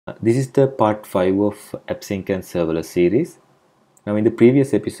This is the part 5 of AppSync and Serverless series. Now in the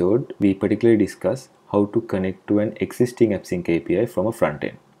previous episode, we particularly discussed how to connect to an existing AppSync API from a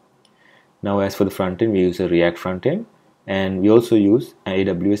frontend. Now as for the frontend, we use a React frontend, and we also use an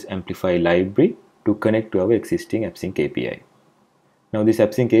AWS Amplify library to connect to our existing AppSync API. Now this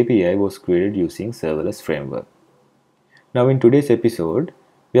AppSync API was created using Serverless framework. Now in today's episode,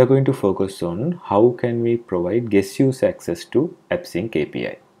 we are going to focus on how can we provide guest user access to AppSync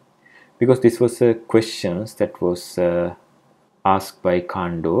API. Because this was a question that was asked by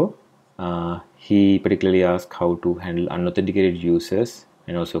Kando. He particularly asked how to handle unauthenticated users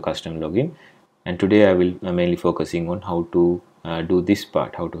and also custom login. And today I will mainly focusing on how to do this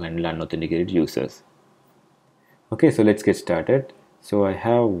part, how to handle unauthenticated users. Okay, so let's get started. So I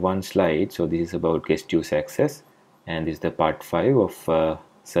have one slide. So this is about guest user access, and this is the part 5 of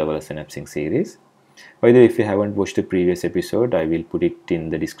Serverless and AppSync series. By the way, if you haven't watched the previous episode, I will put it in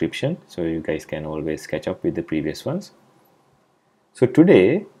the description so you guys can always catch up with the previous ones. So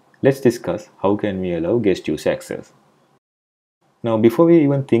today, let's discuss how can we allow guest user access. Now, before we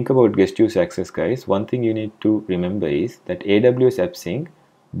even think about guest user access, guys, one thing you need to remember is that AWS AppSync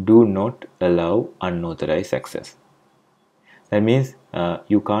do not allow unauthorized access. That means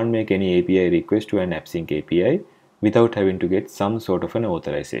you can't make any API request to an AppSync API without having to get some sort of an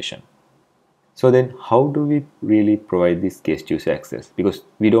authorization. So then how do we really provide this guest user access? Because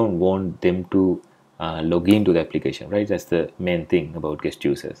we don't want them to log into the application, right? That's the main thing about guest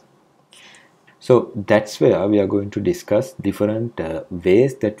users. So that's where we are going to discuss different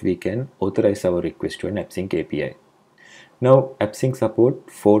ways that we can authorize our request to an AppSync API. Now AppSync support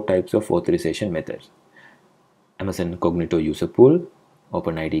 4 types of authorization methods: Amazon Cognito User Pool,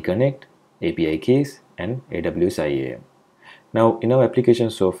 OpenID Connect, API keys, and AWS IAM. Now in our application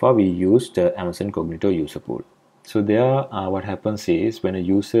so far, we used Amazon Cognito User Pool. So there what happens is when a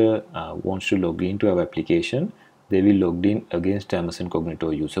user wants to log into our application, they will log in against Amazon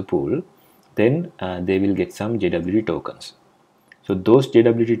Cognito User Pool. Then they will get some JWT tokens. So those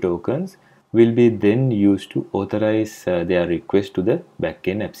JWT tokens will be then used to authorize their request to the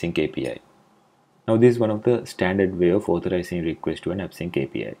backend AppSync API. Now this is one of the standard way of authorizing request to an AppSync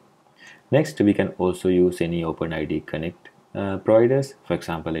API. Next, we can also use any OpenID Connect providers. For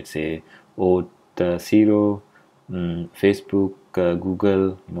example, let's say Auth0, Facebook,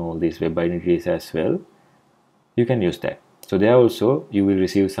 Google, all these web identities as well. You can use that. So there also you will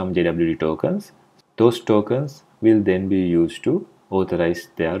receive some JWT tokens. Those tokens will then be used to authorize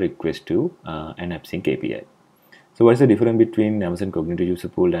their request to an AppSync API. So what is the difference between Amazon Cognito User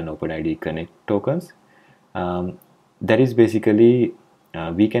Pool and OpenID Connect tokens? That is basically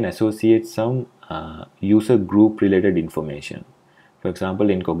we can associate some user group related information. For example,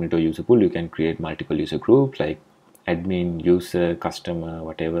 in Cognito User Pool, you can create multiple user groups like admin, user, customer,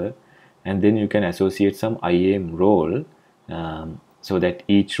 whatever, and then you can associate some IAM role so that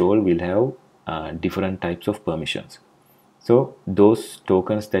each role will have different types of permissions. So those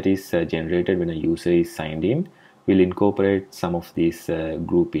tokens that is generated when a user is signed in will incorporate some of these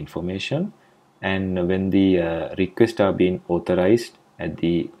group information, and when the requests are being authorized at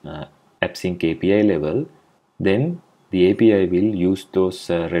the AppSync API level, then the API will use those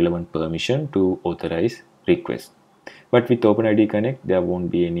relevant permission to authorize requests. But with OpenID Connect, there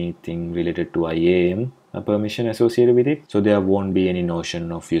won't be anything related to IAM permission associated with it. So there won't be any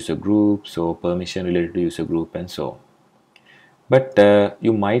notion of user groups or permission related to user group and so on. But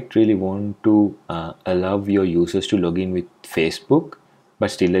you might really want to allow your users to log in with Facebook, but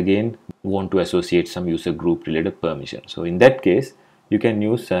still again want to associate some user group related permission. So in that case, you can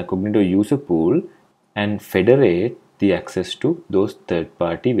use Cognito User Pool and federate the access to those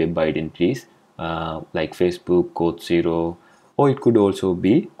third-party web identities like Facebook, Auth0, or it could also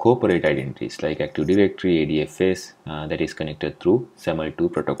be corporate identities like Active Directory, ADFS that is connected through SAML2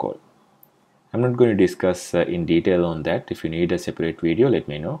 protocol. I'm not going to discuss in detail on that. If you need a separate video, let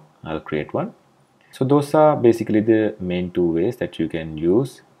me know. I'll create one. So those are basically the main 2 ways that you can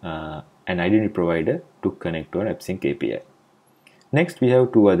use an identity provider to connect to an AppSync API. Next, we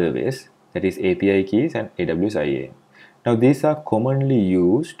have 2 other ways, that is API keys and AWS IAM. Now these are commonly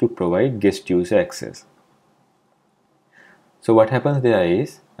used to provide guest user access. So what happens there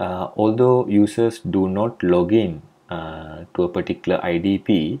is, although users do not log in to a particular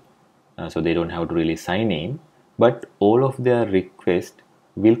IDP, so they don't have to really sign in, but all of their requests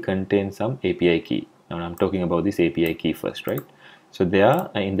will contain some API key. Now I'm talking about this API key first, right? So there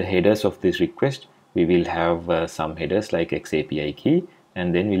in the headers of this request, we will have some headers like XAPI key,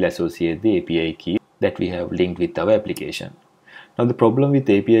 and then we'll associate the API key that we have linked with our application. Now the problem with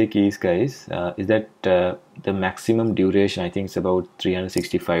API keys, guys, is that the maximum duration, I think, is about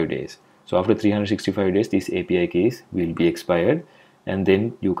 365 days. So after 365 days, these API keys will be expired, and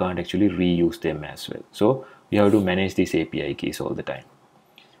then you can't actually reuse them as well. So you have to manage these API keys all the time.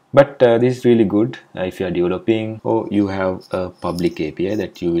 But this is really good if you are developing or you have a public API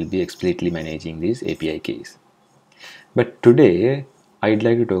that you will be explicitly managing these API keys. But today I'd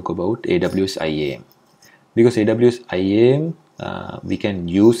like to talk about AWS IAM, because AWS IAM we can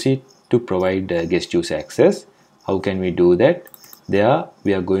use it to provide guest user access. How can we do that? There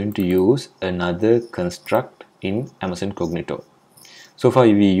we are going to use another construct in Amazon Cognito. So far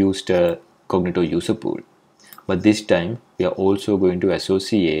we used Cognito User Pool, but this time we are also going to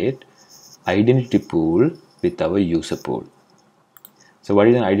associate identity pool with our user pool. So what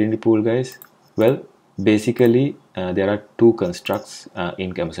is an identity pool, guys? Well, basically there are two constructs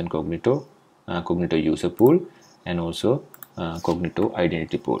in Amazon Cognito, Cognito User Pool and also Cognito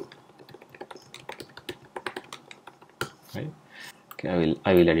Identity Pool. Right? Okay,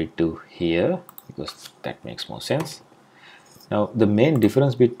 I will add it to here because that makes more sense. Now the main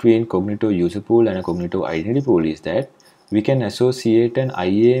difference between Cognito User Pool and a Cognito Identity Pool is that we can associate an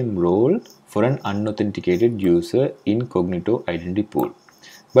IAM role for an unauthenticated user in Cognito Identity Pool.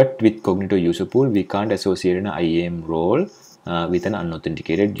 But with Cognito User Pool, we can't associate an IAM role with an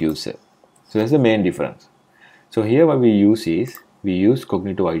unauthenticated user. So that's the main difference. So here what we use is, we use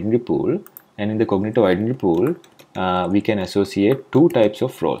Cognito Identity Pool, and in the Cognito Identity Pool, we can associate two types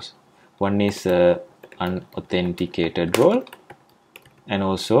of roles. One is unauthenticated role, and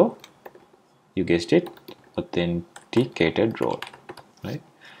also, you guessed it, authenticated role, right?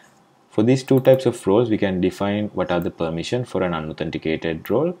 For these two types of roles, we can define what are the permissions for an unauthenticated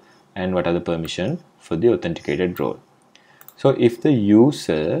role and what are the permissions for the authenticated role. So if the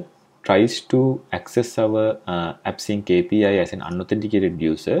user tries to access our AppSync API as an unauthenticated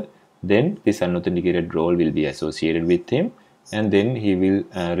user, then this unauthenticated role will be associated with him, and then he will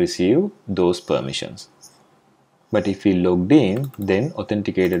receive those permissions. But if he logged in, then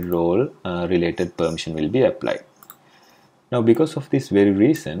authenticated role related permission will be applied. Now because of this very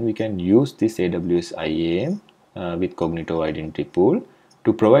reason, we can use this AWS IAM with Cognito Identity Pool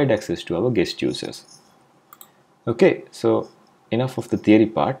to provide access to our guest users. Okay, so enough of the theory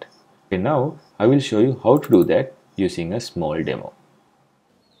part. Okay, now I will show you how to do that using a small demo.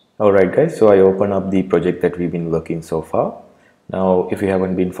 Alright guys, so I open up the project that we've been working so far. Now if you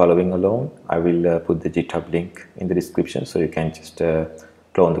haven't been following along, I will put the GitHub link in the description so you can just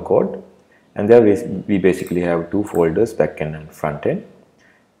clone the code. And there we basically have two folders, backend and frontend.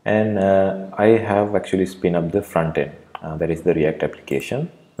 And I have actually spin up the frontend, that is the React application.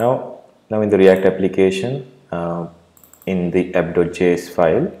 Now in the React application, in the app.js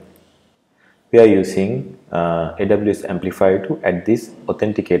file, we are using AWS Amplifier to add this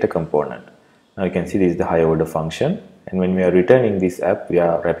authenticator component. Now you can see this is the higher order function, and when we are returning this app, we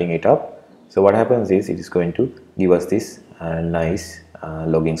are wrapping it up. So what happens is, it is going to give us this nice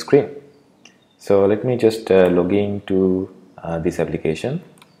login screen. So let me just log in to this application,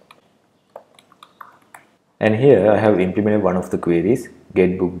 and here I have implemented one of the queries,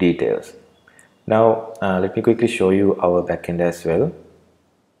 get book details. Now let me quickly show you our backend as well.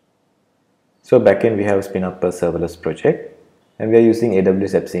 So backend, we have spin up a serverless project, and we are using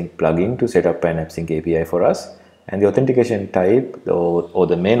AWS AppSync plugin to set up an AppSync API for us, and the authentication type or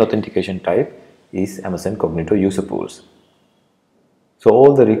the main authentication type is Amazon Cognito User Pools. So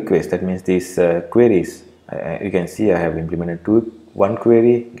all the requests, that means these queries, you can see I have implemented one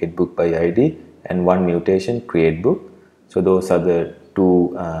query, get book by ID, and one mutation, create book. So those are the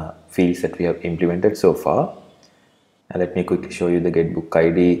two fields that we have implemented so far. And let me quickly show you the get book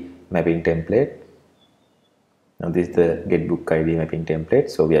ID mapping template. Now this is the get book ID mapping template.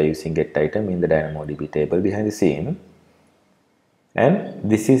 So we are using get item in the DynamoDB table behind the scene, and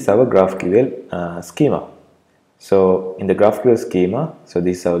this is our GraphQL schema. So in the GraphQL schema, so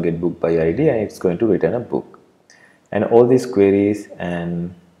this is our get book by ID, and it's going to return a book. And all these queries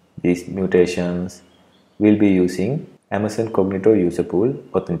and these mutations will be using Amazon Cognito User Pool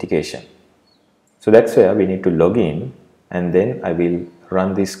authentication. So that's where we need to log in, and then I will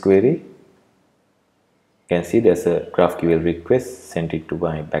run this query. You can see there's a GraphQL request, sent it to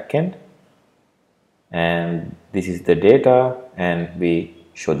my backend, and this is the data, and we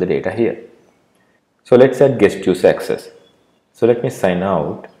show the data here. So let's add guest user access. So let me sign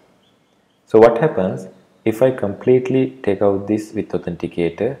out. So what happens if I completely take out this with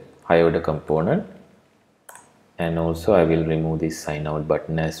authenticator high order component, and also I will remove this sign out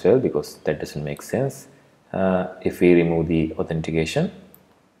button as well, because that doesn't make sense if we remove the authentication.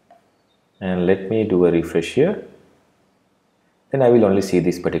 And let me do a refresh here. then I will only see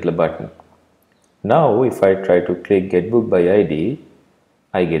this particular button. Now if I try to click get book by ID,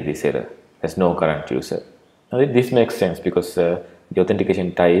 I get this error. There's no current user. Now this makes sense because the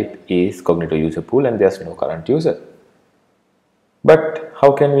authentication type is Cognito User Pool and there's no current user. But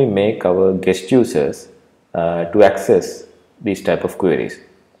how can we make our guest users to access these type of queries?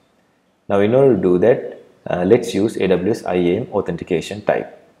 Now in order to do that, let's use AWS IAM authentication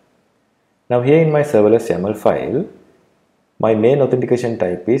type. Now here in my serverless YAML file, my main authentication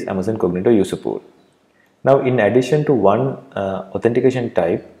type is Amazon Cognito User Pool. Now in addition to one authentication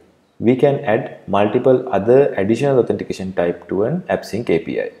type, we can add multiple other additional authentication type to an AppSync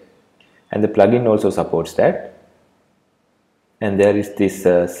API. And the plugin also supports that. And there is this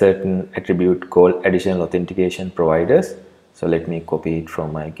certain attribute called additional authentication providers. So let me copy it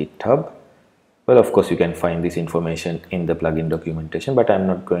from my GitHub. Well, of course, you can find this information in the plugin documentation, but I'm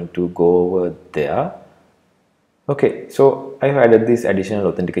not going to go over there. Okay, so I have added this additional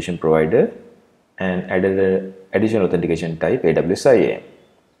authentication provider and added an additional authentication type AWS IAM.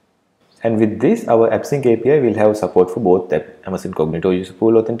 And with this, our AppSync API will have support for both the Amazon Cognito User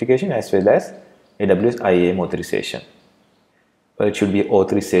Pool authentication as well as AWS IAM authorization. Well, it should be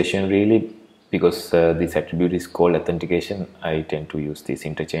authorization really, because this attribute is called authentication. I tend to use this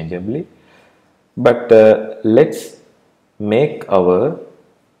interchangeably. But let's make our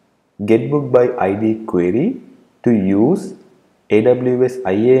getBook by ID query to use AWS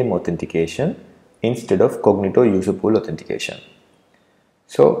IAM authentication instead of Cognito User Pool authentication.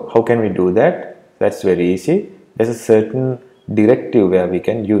 So how can we do that? That's very easy. There's a certain directive where we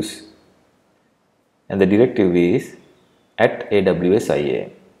can use, and the directive is at AWS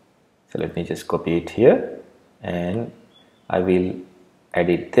IAM. So let me just copy it here and I will add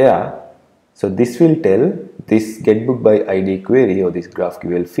it there. So this will tell this getBook by ID query or this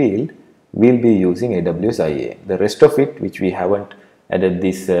GraphQL field will be using AWS IAM. The rest of it, which we haven't added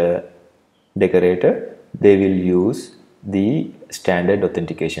this decorator, they will use the standard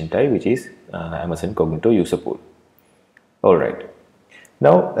authentication type, which is Amazon Cognito User Pool. Alright.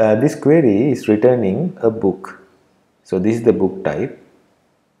 Now this query is returning a book. So this is the book type.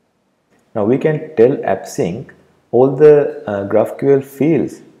 Now we can tell AppSync all the GraphQL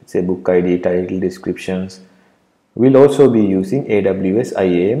fields, say book ID, title, descriptions, will also be using AWS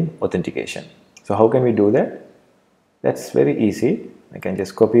IAM authentication. So how can we do that? That's very easy. I can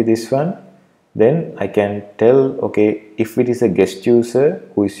just copy this one. Then I can tell, okay, if it is a guest user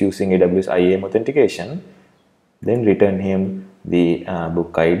who is using AWS IAM authentication, then return him the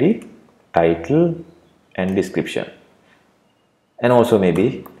book ID, title and description, and also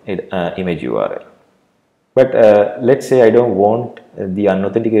maybe image URL. But let's say I don't want the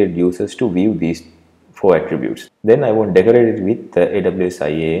unauthenticated users to view these 4 attributes. Then I won't decorate it with AWS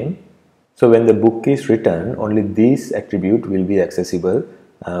IAM. So when the book is returned, only this attribute will be accessible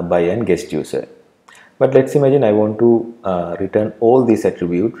by a guest user. But let's imagine I want to return all these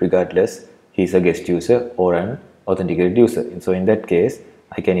attributes regardless he is a guest user or an authenticated user. And so in that case,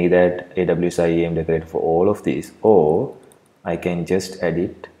 I can either add AWS IAM decorator for all of these, or I can just add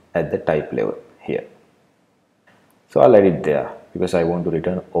it at the type level here. So I'll add it there because I want to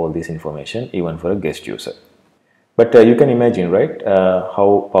return all this information even for a guest user. But you can imagine, right,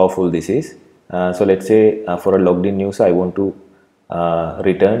 how powerful this is. So let's say for a logged in user, I want to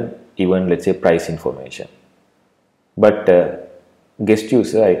return even, let's say, price information. But guest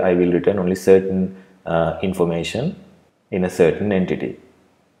user, I will return only certain information in a certain entity.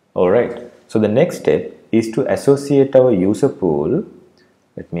 Alright, so the next step is to associate our user pool.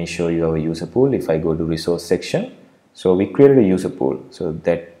 Let me show you our user pool. If I go to resource section, so we created a user pool. So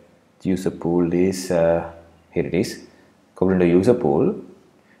that user pool is, here it is, Cognito user pool.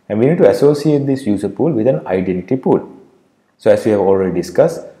 And we need to associate this user pool with an identity pool. So as we have already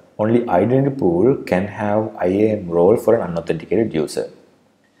discussed, only identity pool can have IAM role for an unauthenticated user.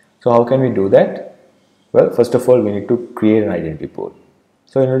 So how can we do that? Well, first of all, we need to create an identity pool.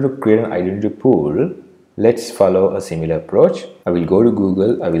 So in order to create an identity pool, let's follow a similar approach. I will go to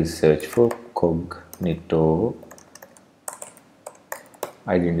Google, I will search for Cognito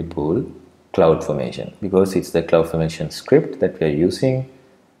Identity Pool CloudFormation, because it's the CloudFormation script that we are using.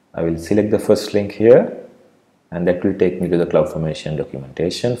 I will select the first link here, and that will take me to the CloudFormation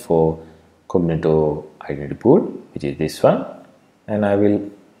documentation for Cognito Identity Pool, which is this one, and I will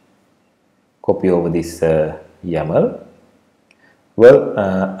copy over this YAML. Well,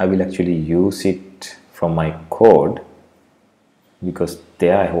 I will actually use it from my code because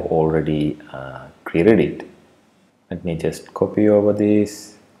there I have already created it. Let me just copy over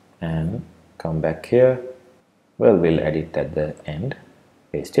this and come back here. Well, we'll add it at the end,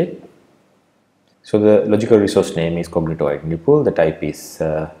 paste it. So the logical resource name is Cognito Identity Pool. The type is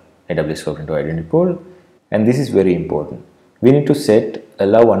AWS Cognito Identity Pool. And this is very important. We need to set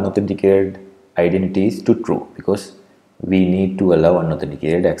allow unauthenticated identities to true because we need to allow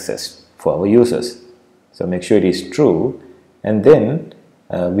unauthenticated access for our users. So make sure it is true, and then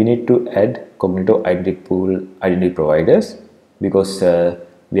we need to add Cognito Identity Pool identity providers because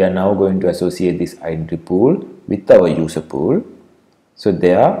we are now going to associate this identity pool with our user pool. So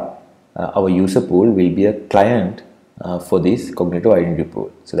there our user pool will be a client for this Cognito Identity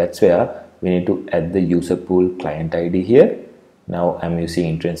Pool. So that's where we need to add the user pool client ID here. Now I'm using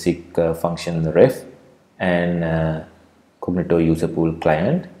intrinsic function ref and Cognito user pool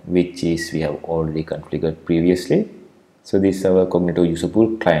client, which is we have already configured previously. So this is our Cognito user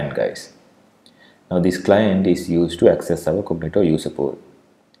pool client, guys. Now this client is used to access our Cognito user pool.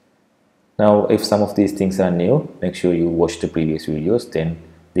 Now if some of these things are new, make sure you watch the previous videos, then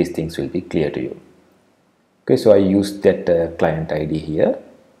these things will be clear to you. Okay, so I used that client ID here,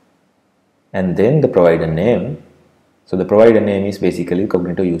 and then the provider name. So the provider name is basically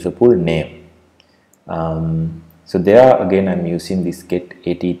Cognito user pool name. So there again I'm using this get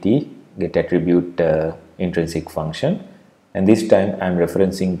attribute intrinsic function, and this time I'm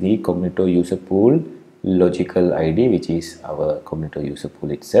referencing the Cognito user pool logical ID, which is our Cognito user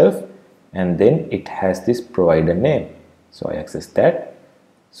pool itself, and then it has this provider name. So I access that.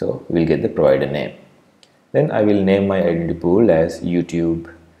 So we'll get the provider name. Then I will name my identity pool as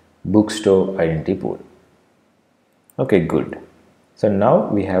YouTube Bookstore Identity Pool. Okay, good. So now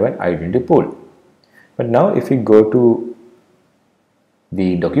we have an identity pool. But now if we go to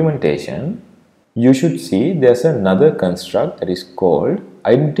the documentation, you should see there's another construct that is called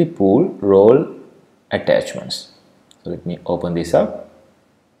identity pool role attachments. So let me open this up.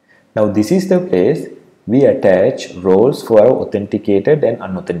 Now this is the place we attach roles for our authenticated and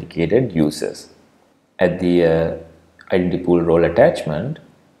unauthenticated users. At the identity pool role attachment,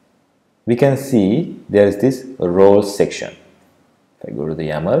 we can see there is this roles section. If I go to the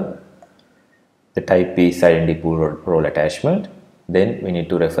YAML, the type is identity pool role attachment. Then we need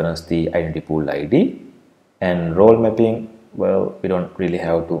to reference the identity pool ID and role mapping. Well, we don't really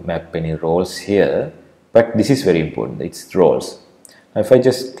have to map any roles here, but this is very important. It's roles. Now if I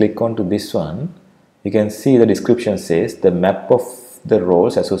just click onto this one, you can see the description says the map of the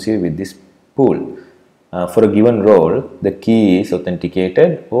roles associated with this pool. For a given role, the key is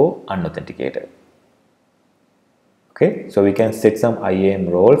authenticated or unauthenticated. Okay, so we can set some IAM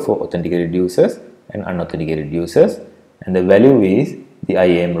role for authenticated users and unauthenticated users, and the value is the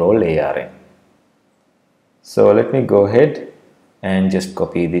IAM role ARN. So let me go ahead and just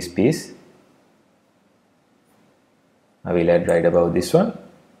copy this piece. I will add right above this one.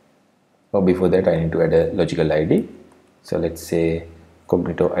 Or before that I need to add a logical ID. So let's say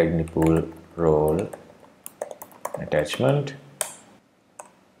Cognito Identity Pool role attachment.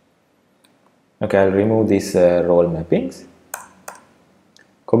 Okay, I'll remove these role mappings.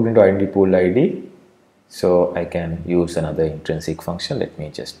 Cognito Identity Pool ID. So I can use another intrinsic function. Let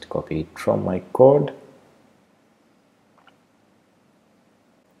me just copy it from my code.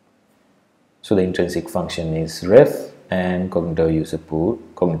 So the intrinsic function is ref and Cognito user pool,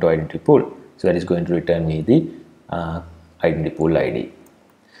 Cognito identity pool. So that is going to return me the identity pool ID.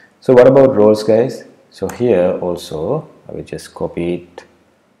 So what about roles, guys? So here also I will just copy it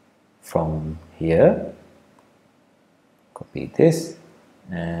from here, copy this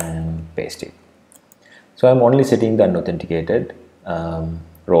and paste it. So I'm only setting the unauthenticated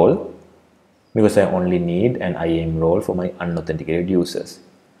role because I only need an IAM role for my unauthenticated users.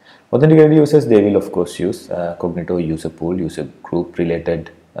 Authenticated users, they will of course use Cognito user pool, user group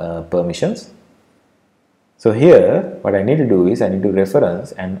related permissions. So here what I need to do is I need to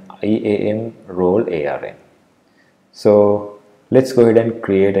reference an IAM role ARN. So let's go ahead and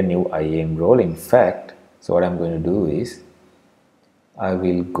create a new IAM role. In fact, so what I'm going to do is I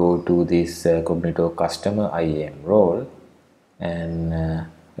will go to this Cognito customer IAM role and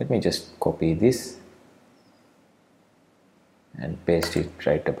let me just copy this and paste it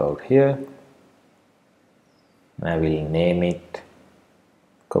right about here. And I will name it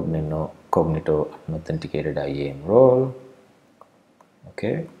Cognito Unauthenticated IAM role.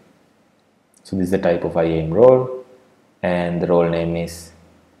 Okay, so this is the type of IAM role and the role name is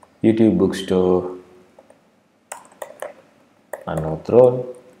YouTube Bookstore Unauth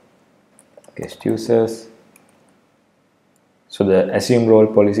role, guest users. So the assume role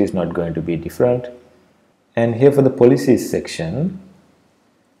policy is not going to be different. And here for the policies section,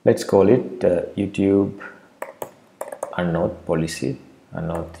 let's call it YouTube Unauth policy,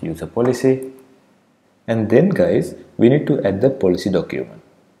 Unauth user policy. And then guys, we need to add the policy document.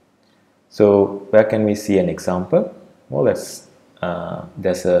 So where can we see an example? Well, there's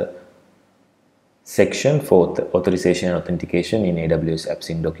a section for the authorization and authentication in AWS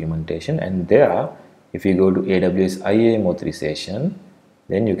AppSync documentation, and there, if you go to AWS IAM authorization,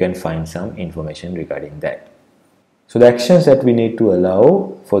 then you can find some information regarding that. So the actions that we need to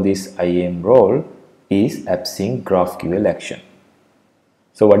allow for this IAM role is AppSync GraphQL action.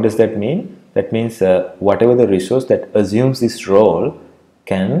 So what does that mean? That means whatever the resource that assumes this role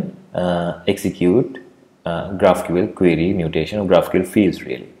can execute GraphQL query mutation or GraphQL fields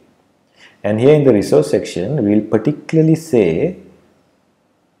really. And here in the resource section, we will particularly say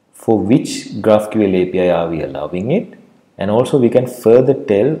for which GraphQL API are we allowing it, and also we can further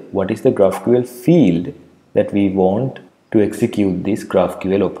tell what is the GraphQL field that we want to execute this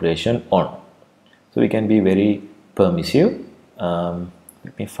GraphQL operation on. So we can be very permissive.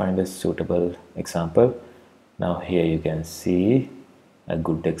 Let me find a suitable example. Now here you can see a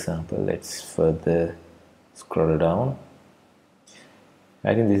good example. Let's further scroll down.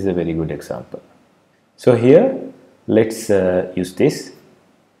 I think this is a very good example. So here let's use this.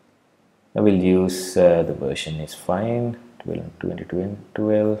 I will use the version is fine,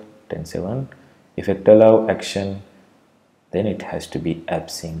 10.7. Effect allow action, then it has to be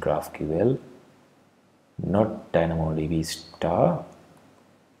AppSync GraphQL, not DynamoDB star.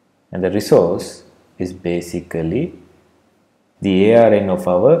 And the resource is basically the ARN of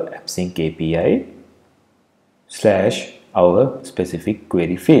our AppSync API / our specific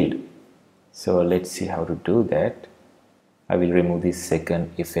query field. So let's see how to do that. I will remove this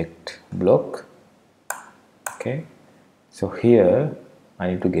second effect block. Okay, so here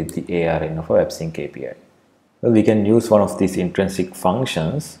I need to get the ARN of our AppSync API. Well, we can use one of these intrinsic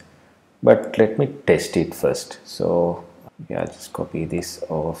functions, but let me test it first. So yeah, I'll just copy this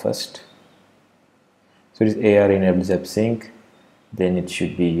over first. So this ARN enables AppSync, then it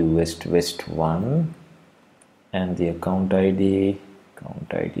should be west1, and the account ID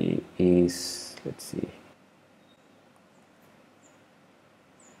is, let's see,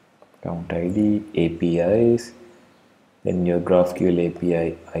 account ID, APIs, then your GraphQL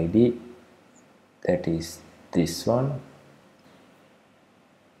API ID, that is this one,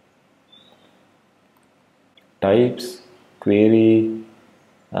 types, query,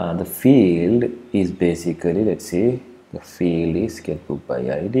 the field is basically, let's see, the field is getBook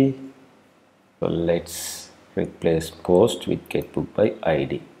by ID. So let's replace post with getBook by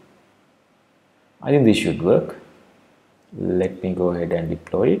ID. I think this should work. Let me go ahead and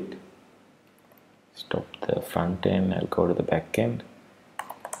deploy it. Stop the front end, I'll go to the back end,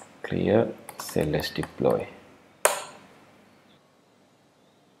 clear, say let's deploy.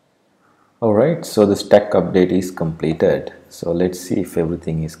 Alright, so the stack update is completed. So let's see if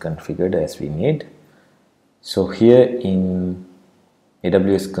everything is configured as we need. So here in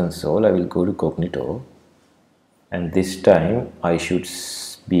AWS console, I will go to Cognito, and this time I should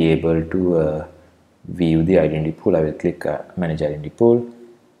be able to view the identity pool. I will click manage identity pool.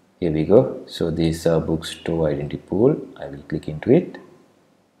 Here we go. So this is our bookstore identity pool. I will click into it,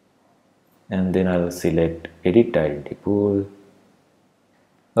 and then I will select edit identity pool.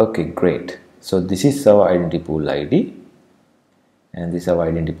 Okay, great. So this is our identity pool ID, and this is our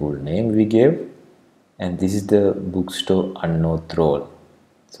identity pool name we gave, and this is the bookstore unauth role.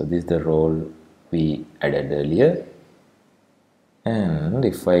 So this is the role we added earlier. And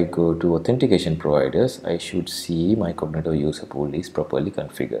if I go to authentication providers, I should see my Cognito user pool is properly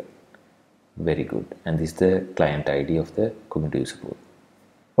configured. Very good. And this is the client ID of the Cognito user pool.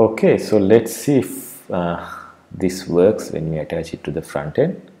 Okay, so let's see if this works when we attach it to the front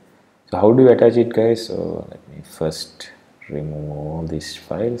end. So how do you attach it, guys? So let me first remove all these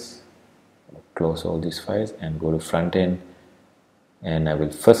files, close all these files, and go to front end. And I will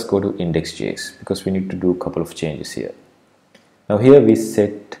first go to index.js because we need to do a couple of changes here. Now here we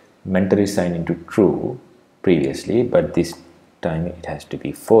set mentor is signed into true previously, but this time it has to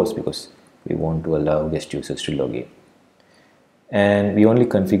be false because we want to allow guest users to log in. And we only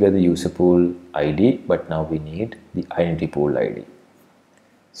configure the user pool ID, but now we need the identity pool ID.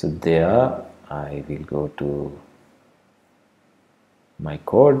 So there I will go to my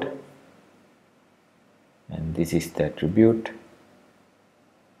code, and this is the attribute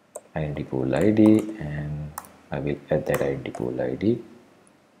identity pool ID, and I will add that identity pool ID.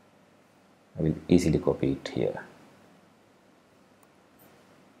 I will easily copy it here.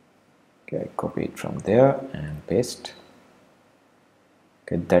 Okay, I copy it from there and paste.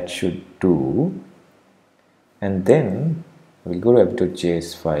 Okay, that should do. And then we'll go to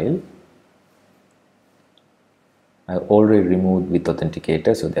app.js file. I already removed with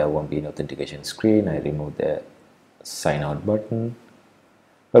authenticator, so there won't be an authentication screen. I removed the sign out button.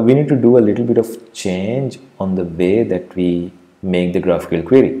 But we need to do a little bit of change on the way that we make the GraphQL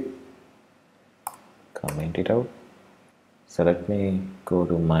query. Comment it out. So let me go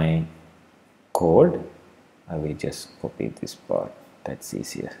to my code. I will just copy this part. That's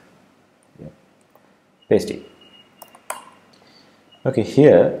easier. Yep. Paste it. Okay,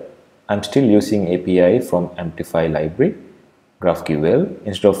 here I'm still using API from Amplify library, GraphQL.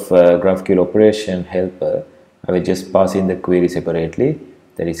 Instead of GraphQL operation helper, I will just pass in the query separately.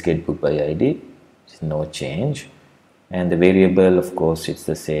 That is get book by ID. It's no change. And the variable, of course, it's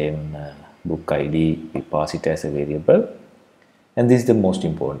the same book ID. We pass it as a variable. And this is the most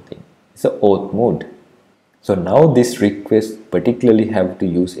important thing. It's the auth mode. So now this request particularly have to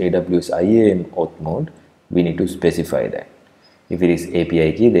use AWS IAM auth mode. We need to specify that. If it is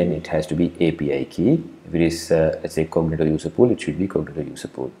API key, then it has to be API key. If it is, let's say, Cognito User Pool, it should be Cognito User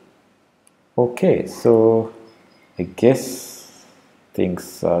Pool. Okay, so I guess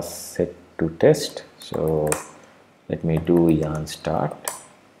things are set to test. So let me do yarn start.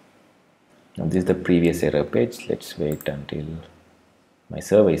 Now this is the previous error page. Let's wait until my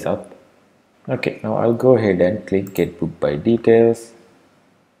server is up. Okay, now I'll go ahead and click get book by details.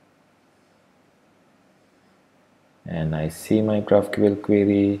 And I see my GraphQL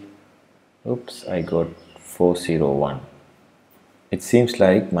query. Oops, I got 401. It seems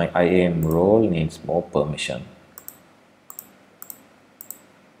like my IAM role needs more permission.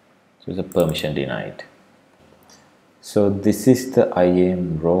 So it's a permission denied. So this is the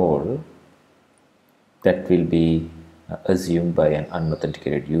IAM role that will be assumed by an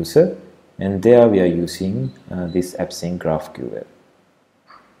unauthenticated user, and there we are using this AppSync GraphQL.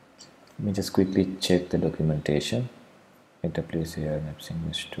 Let me just quickly check the documentation. AWS IAM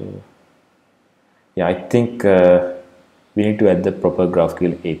AppSync 2. Yeah, I think we need to add the proper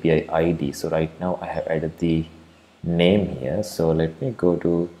GraphQL API ID. So right now I have added the name here. So let me go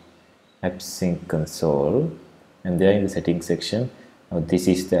to AppSync console, and there in the settings section, now this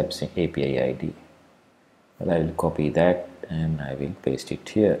is the AppSync API ID. Well, I will copy that and I will paste it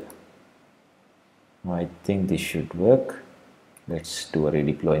here. Now I think this should work. Let's do a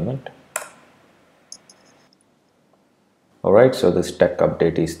redeployment. Alright, so the stack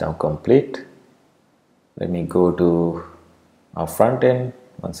update is now complete. Let me go to our front end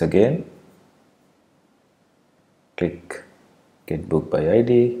once again. Click get book by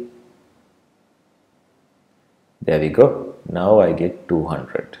ID. There we go. Now I get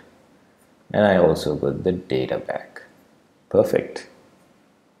 200. And I also got the data back. Perfect.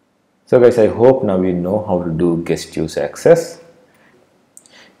 So guys, I hope now we know how to do guest user access.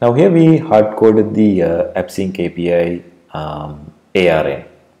 Now here we hard-coded the AppSync API ARN,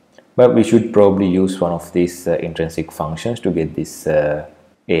 but we should probably use one of these intrinsic functions to get this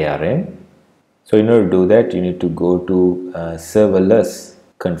ARN. So in order to do that, you need to go to serverless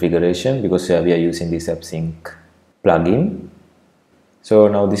configuration, because we are using this AppSync plugin. So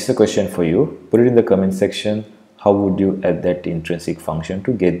now this is a question for you. Put it in the comment section. How would you add that intrinsic function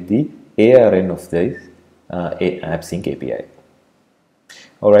to get the ARN of this AppSync API?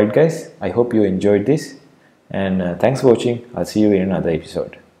 Alright guys, I hope you enjoyed this, and thanks for watching. I'll see you in another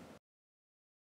episode.